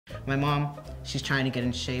My mom, she's trying to get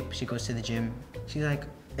in shape. She goes to the gym. She's like,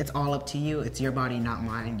 it's all up to you. It's your body, not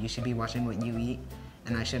mine. You should be watching what you eat.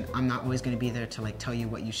 And I'm not always gonna be there to like tell you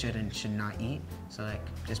what you should and should not eat. So like,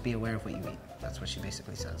 just be aware of what you eat. That's what she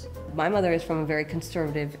basically says. My mother is from a very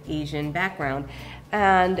conservative Asian background,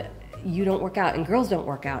 and you don't work out and girls don't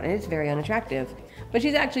work out, and it's very unattractive. But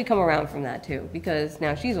she's actually come around from that too, because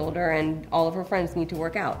now she's older and all of her friends need to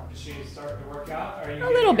work out. Did she start to work out? Or A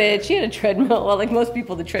little bit. She had a treadmill. Well, like most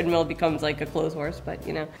people, the treadmill becomes like a clothes horse, but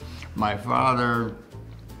you know. My father,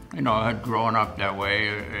 you know, had grown up that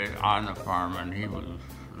way on the farm, and he was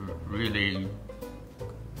really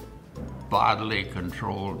bodily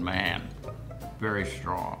controlled man, very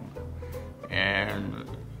strong. And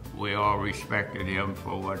we all respected him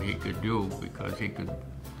for what he could do, because he could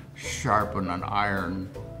sharpen an iron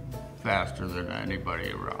faster than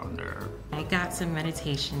anybody around there. I got some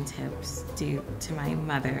meditation tips due to my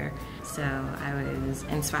mother, so I was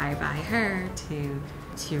inspired by her to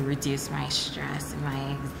reduce my stress and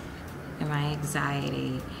my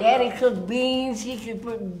anxiety. Daddy cooked beans, he could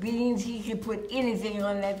put anything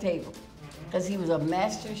on that table, because he was a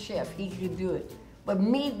master chef, he could do it. But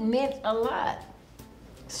meat meant a lot.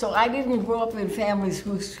 So I didn't grow up in families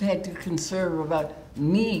who had to conserve about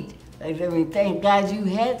meat. Like, I mean, thank God you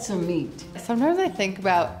had some meat. Sometimes I think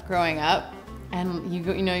about growing up, and you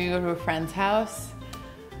go to a friend's house,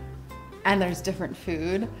 and there's different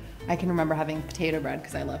food. I can remember having potato bread,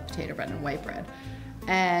 because I love potato bread and white bread,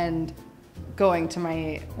 and going to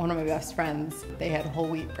one of my best friends, they had whole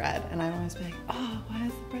wheat bread, and I'd always be like, oh, why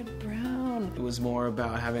is the bread brown? It was more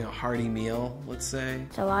about having a hearty meal, let's say.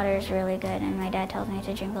 So water is really good, and my dad tells me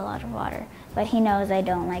to drink a lot of water. But he knows I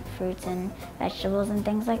don't like fruits and vegetables and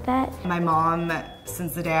things like that. My mom,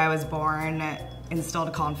 since the day I was born,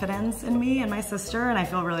 instilled confidence in me and my sister, and I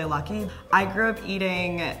feel really lucky. I grew up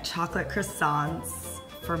eating chocolate croissants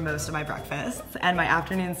for most of my breakfasts, and my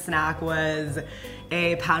afternoon snack was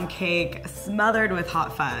a pound cake smothered with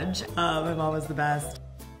hot fudge. My mom was the best.